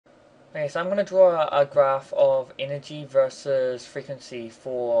Okay, so I'm going to draw a graph of energy versus frequency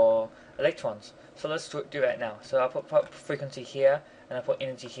for electrons. So let's do that now. So I'll put frequency here, and I'll put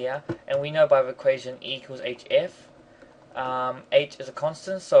energy here. And we know by the equation E equals hf. H is a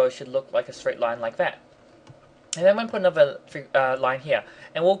constant, so it should look like a straight line like that. And then I'm going to put another line here.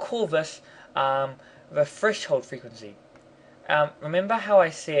 And we'll call this the threshold frequency. Remember how I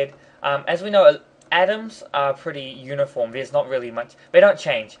said, as we know, atoms are pretty uniform. There's not really much. They don't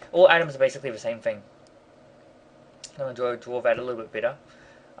change. All atoms are basically the same thing. I'm going to draw that a little bit better.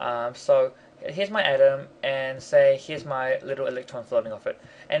 So here's my atom, and say here's my little electron floating off it.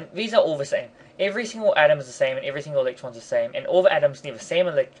 And these are all the same. Every single atom is the same, and every single electron is the same. And all the atoms need the same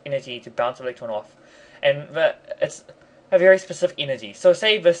energy to bounce the electron off. And it's a very specific energy. So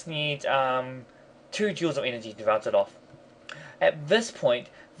say this needs 2 joules of energy to bounce it off. At this point,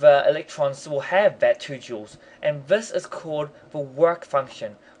 the electrons will have that 2 joules, and this is called the work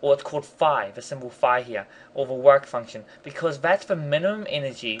function, or it's called phi, the symbol phi here, or the work function, because that's the minimum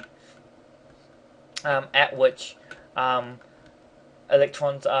energy at which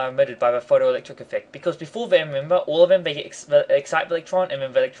electrons are emitted by the photoelectric effect. Because before then, remember, all of them, they excite the electron, and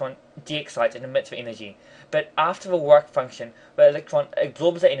then the electron de-excites and emits the energy. But after the work function, the electron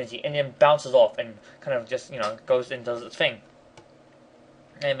absorbs the energy and then bounces off and kind of just, goes and does its thing.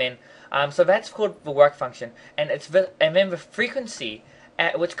 And then, so that's called the work function, and then the frequency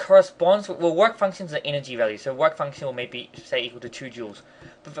at which corresponds. Well, work function is the energy value, so work function will maybe say equal to 2 joules,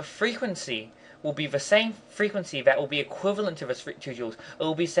 but the frequency will be the same frequency that will be equivalent to this 2 joules. It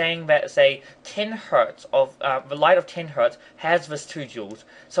will be saying that, say, 10 hertz of the light of 10 hertz has this 2 joules.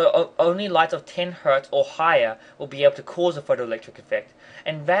 So only lights of 10 hertz or higher will be able to cause a photoelectric effect.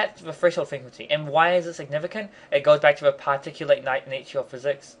 And that's the threshold frequency. And why is it significant? It goes back to the particulate nature of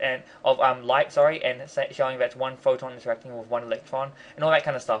physics and of light, and showing that it's one photon interacting with one electron and all that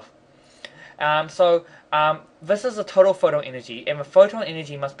kind of stuff. This is the total photon energy, and the photon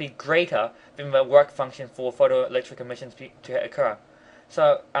energy must be greater than the work function for photoelectric emissions to occur.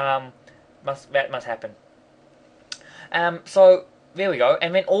 So that must happen. So there we go.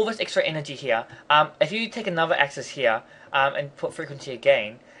 And then all this extra energy here. If you take another axis here and put frequency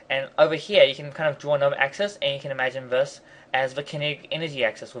again, and over here you can kind of draw another axis, and you can imagine this as the kinetic energy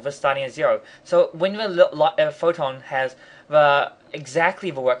axis, with this starting at 0. So when the photon has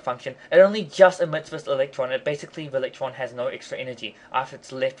exactly the work function, it only just emits this electron. Basically, the electron has no extra energy after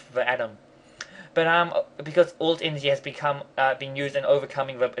it's left the atom. But because all its energy has been used in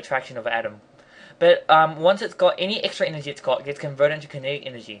overcoming the attraction of the atom. But once it's got any extra energy it gets converted into kinetic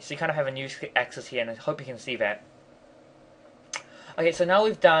energy. So you kind of have a new axis here, and I hope you can see that. Okay, so now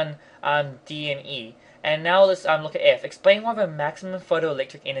we've done D and E. And now let's look at F. Explain why the maximum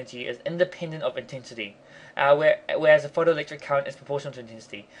photoelectric energy is independent of intensity, whereas the photoelectric current is proportional to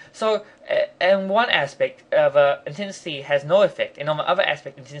intensity. So, in one aspect, intensity has no effect, and on the other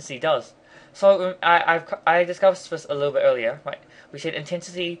aspect, intensity does. So, I discussed this a little bit earlier. Right? We said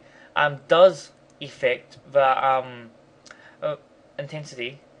intensity does affect the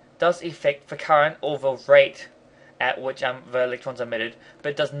current or the rate at which the electrons are emitted,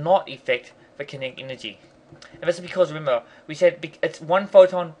 but it does not affect the kinetic energy. And this is because, remember, we said it's one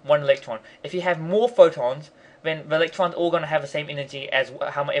photon, one electron. If you have more photons, then the electrons are all going to have the same energy as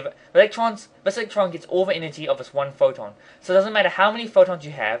however this electron gets all the energy of this one photon. So it doesn't matter how many photons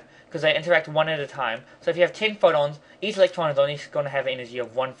you have, because they interact one at a time. So if you have 10 photons, each electron is only going to have the energy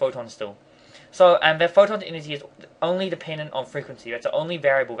of one photon still. So the photon's energy is only dependent on frequency. That's the only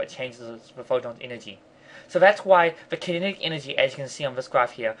variable that changes the photon's energy. So that's why the kinetic energy, as you can see on this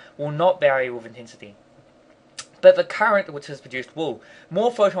graph here, will not vary with intensity. But the current which is produced will.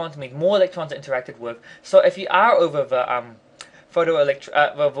 More photons means more electrons are interacted with. So if you are over the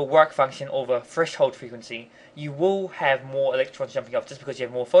the work function or the threshold frequency, you will have more electrons jumping off just because you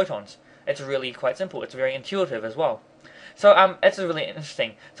have more photons. It's really quite simple. It's very intuitive as well. So it's really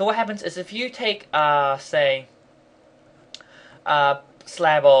interesting. So what happens is if you take say a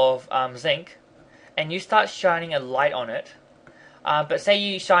slab of zinc, and you start shining a light on it, but say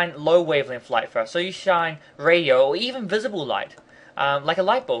you shine low wavelength light first, so you shine radio or even visible light, like a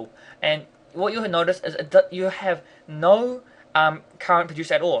light bulb, and what you'll notice is you have no current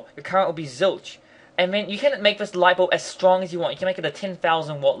produced at all. Your current will be zilch, and then you can make this light bulb as strong as you want. You can make it a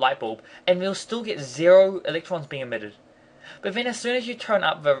 10,000 watt light bulb, and you'll still get 0 electrons being emitted. But then as soon as you turn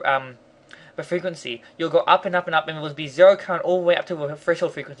up the frequency, you'll go up and up and up, and it will be 0 current all the way up to the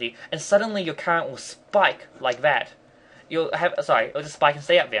threshold frequency, and suddenly your current will spike like that. It'll just spike and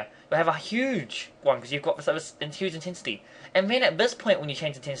stay up there. You'll have a huge one because you've got this huge intensity. And then at this point, when you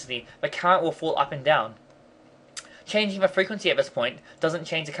change intensity, the current will fall up and down. changing the frequency at this point doesn't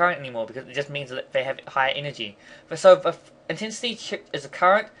change the current anymore, because it just means that they have higher energy. So the intensity is the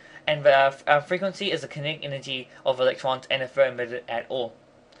current, and the frequency is the kinetic energy of electrons, and if they're emitted at all.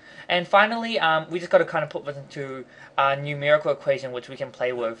 And finally, we just got to kind of put this into a numerical equation which we can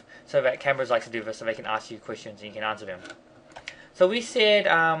play with, so that Cambridge likes to do this, so they can ask you questions and you can answer them. So we said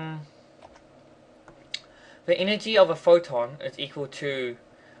the energy of a photon is equal to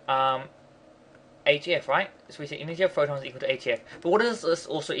HF, right? So we say energy of photons is equal to HF. But what is this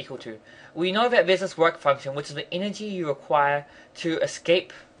also equal to? We know that there's this work function, which is the energy you require to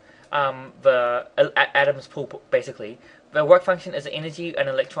escape the atom's pull, basically. The work function is the energy an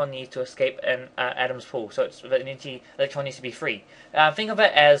electron needs to escape an atom's pull. So it's the energy electron needs to be free. Think of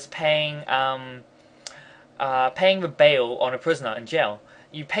it as paying the bail on a prisoner in jail.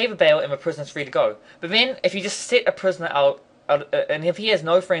 You pay the bail and the prisoner's free to go. But then, if you just set a prisoner out, and if he has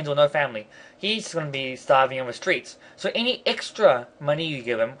no friends or no family, he's going to be starving on the streets. So any extra money you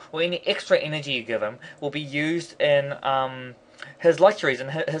give him, or any extra energy you give him, will be used in his luxuries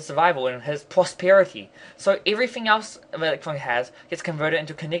and his survival and his prosperity. So everything else the electron has gets converted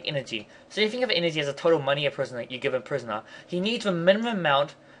into kinetic energy. So you think of energy as a total money you give a prisoner. He needs the minimum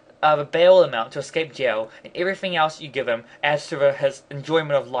amount of a bail amount to escape jail, and everything else you give him adds to his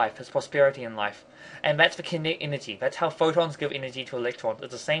enjoyment of life, his prosperity in life. And that's the kinetic energy. That's how photons give energy to electrons.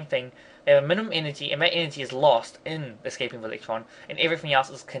 It's the same thing. They have a minimum energy, and that energy is lost in escaping the electron, and everything else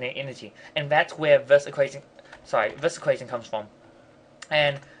is kinetic energy. And that's where this equation comes from.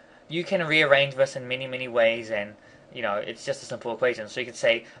 And you can rearrange this in many, many ways, and it's just a simple equation. So you could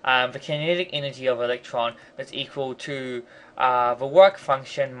say the kinetic energy of an electron is equal to the work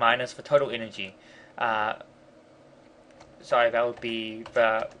function minus the total energy. That would be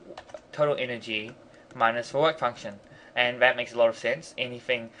the total energy minus the work function, and that makes a lot of sense.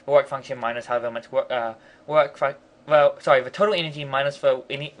 The work function minus however much the total energy minus the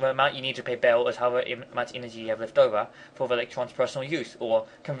amount you need to pay bail is however much energy you have left over for the electron's personal use, or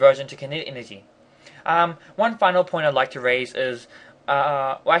conversion to kinetic energy. One final point I'd like to raise is,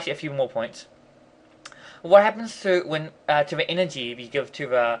 actually a few more points. What happens to the energy you give to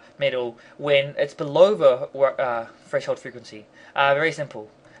the metal when it's below the threshold frequency? Very simple.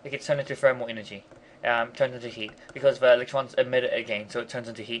 It gets turned into thermal energy, turns into heat, because the electrons emit it again, so it turns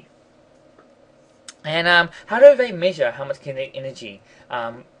into heat. And how do they measure how much kinetic energy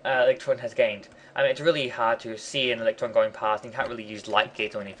an electron has gained? I mean, it's really hard to see an electron going past, and you can't really use light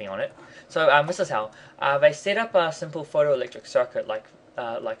gates or anything on it. So this is how. They set up a simple photoelectric circuit like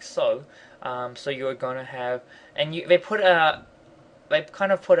so. So you're going to have, and they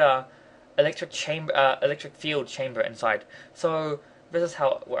kind of put a electric field chamber inside. So this is how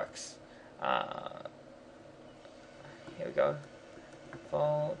it works. Here we go.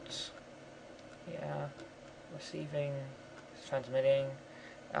 Volt. Yeah. Receiving. Transmitting.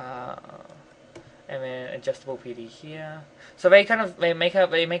 And then adjustable PD here. So they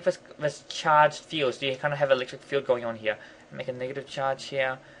make this charged field. So you kind of have an electric field going on here. Make a negative charge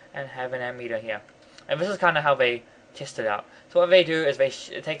here, and have an ammeter here. And this is kind of how they test it out. So what they do is they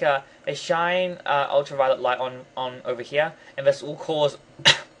shine ultraviolet light on over here, and this will cause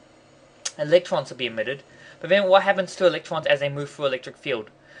electrons to be emitted. But then what happens to electrons as they move through electric field?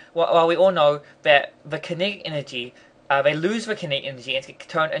 Well, we all know that the kinetic energy, they lose the kinetic energy and get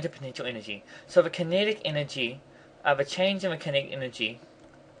turned into potential energy. So the kinetic energy, the change in the kinetic energy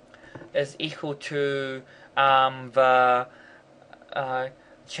is equal to the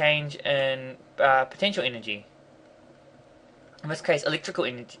change in potential energy. In this case, electrical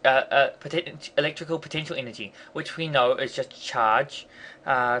potential energy, which we know is just charge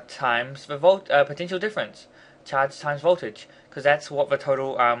times the potential difference, charge times voltage, because that's what the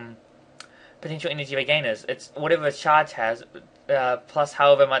total potential energy they gain is. It's whatever the charge has plus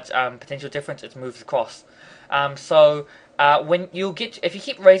however much potential difference it moves across. If you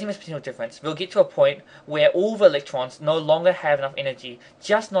keep raising this potential difference, we'll get to a point where all the electrons no longer have enough energy,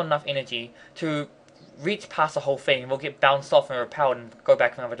 just not enough energy to reach past the whole thing, and will get bounced off and repelled and go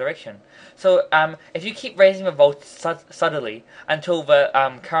back in another direction. So if you keep raising the voltage subtly until the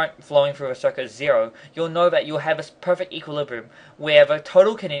current flowing through the circuit is 0, you'll know that you'll have this perfect equilibrium where the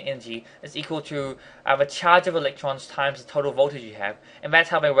total kinetic energy is equal to the charge of electrons times the total voltage you have, and that's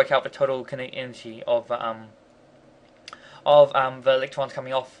how they work out the total kinetic energy of the electrons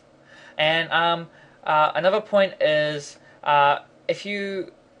coming off. And another point is,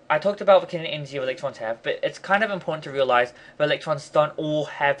 I talked about the kinetic energy electrons have, but it's kind of important to realize the electrons don't all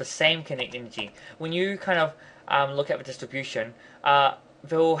have the same kinetic energy. When you kind of look at the distribution,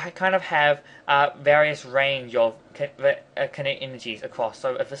 they'll kind of have various range of kinetic energies across.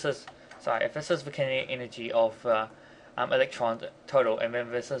 So if this is the kinetic energy of electrons total, and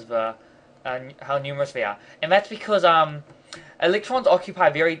then this is the how numerous they are. And that's because electrons occupy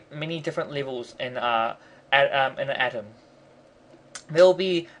very many different levels in an atom. There will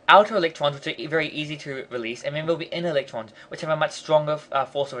be outer electrons, which are very easy to release, and then there will be inner electrons, which have a much stronger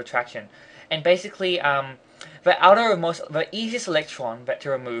force of attraction. And basically, the easiest electron to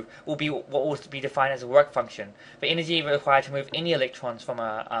remove will be what will be defined as a work function, the energy required to move any electrons from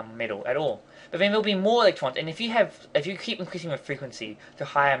a metal at all. But then there will be more electrons, and if you keep increasing the frequency to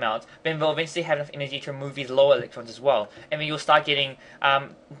higher amounts, then they'll eventually have enough energy to remove these lower electrons as well, and then you'll start getting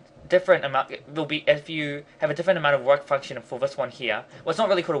different amount. Will be if you have a different amount of work function for this one here. Well, it's not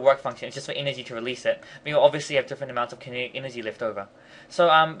really called a work function; it's just for energy to release it. But you'll obviously have different amounts of kinetic energy left over. So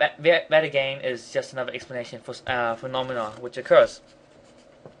that again is just another explanation for phenomena which occurs.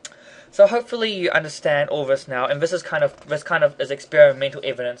 So hopefully you understand all this now, and this kind of is experimental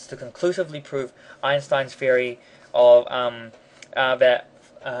evidence to conclusively prove Einstein's theory of that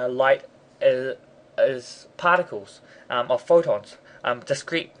light is particles of photons.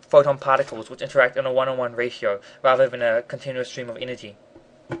 Discrete photon particles which interact in a one-on-one ratio rather than a continuous stream of energy.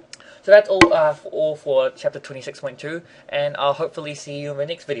 So that's all for chapter 26.2, and I'll hopefully see you in the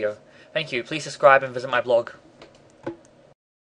next video. Thank you. Please subscribe and visit my blog.